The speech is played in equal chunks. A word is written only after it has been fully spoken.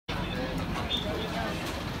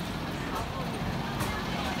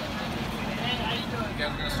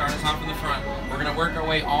us off in the front. We're gonna work our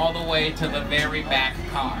way all the way to the very back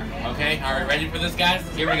car. Okay? All right, ready for this, guys?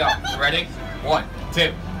 Here we go. Ready? 1,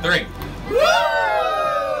 2, 3. Woo!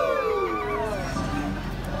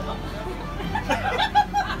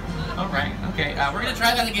 All right. Okay. We're gonna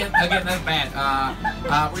try that again. Again, that's bad.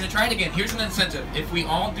 We're gonna try it again. Here's an incentive. If we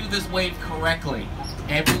all do this wave correctly,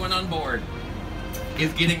 everyone on board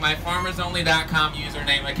is getting my farmersonly.com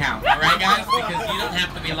username account. All right, guys? Because you don't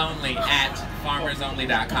have to be lonely at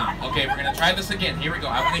farmersonly.com. Okay, we're going to try this again. Here we go.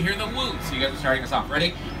 I want to hear the woo, so you guys are starting us off.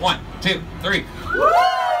 Ready? 1, 2, 3. Woo!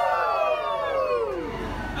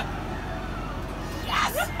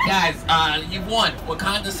 Yes! Guys, you've won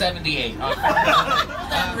Wakanda 78.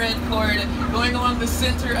 That red cord going along the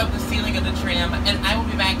center of the ceiling of the tram, and I will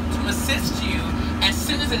be back to assist you as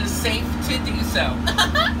soon as it is safe to do so.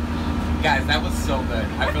 Guys, that was so good.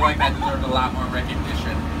 I feel like that deserved a lot more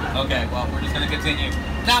recognition. Okay, well, we're just going to continue.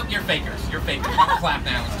 No, you're fakers. You're fakers. Don't clap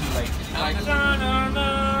now. It's too late.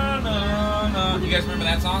 You guys remember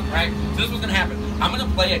that song, right? So this was going to happen. I'm going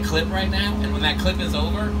to play a clip right now, and when that clip is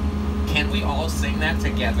over, can we all sing that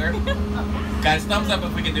together? Guys, thumbs up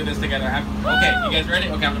if we can do this together. Okay, you guys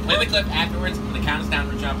ready? Okay, I'm going to play the clip afterwards. I'm going to count us down.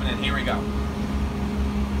 We're jumping in. Here we go.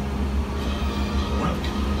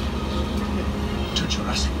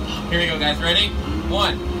 Here we go, guys. Ready?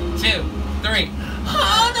 1, 2, 3.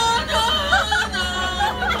 Oh, no, no, no,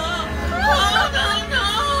 no. Oh, no, no,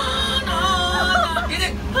 no. Get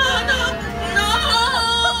it? Oh, no, no.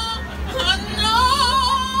 Oh, no.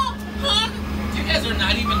 Oh. You guys are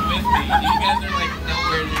not even with me. You guys are like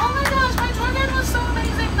nowhere near. Oh my gosh, my tour guide was so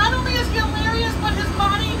amazing. Not only is he hilarious, but his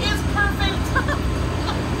body is perfect.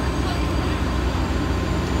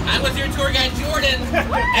 I was your tour guide, Jordan.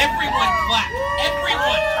 Everyone clap.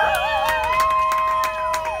 Everyone.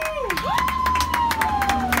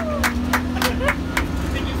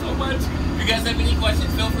 Thank you so much. If you guys have any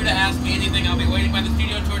questions, feel free to ask me anything. I'll be waiting by the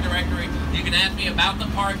studio tour directory. You can ask me about the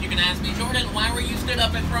park. You can ask me, Jordan, why were you stood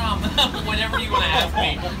up at prom? Whatever you want to ask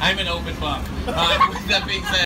me. I'm an open book. With that being said,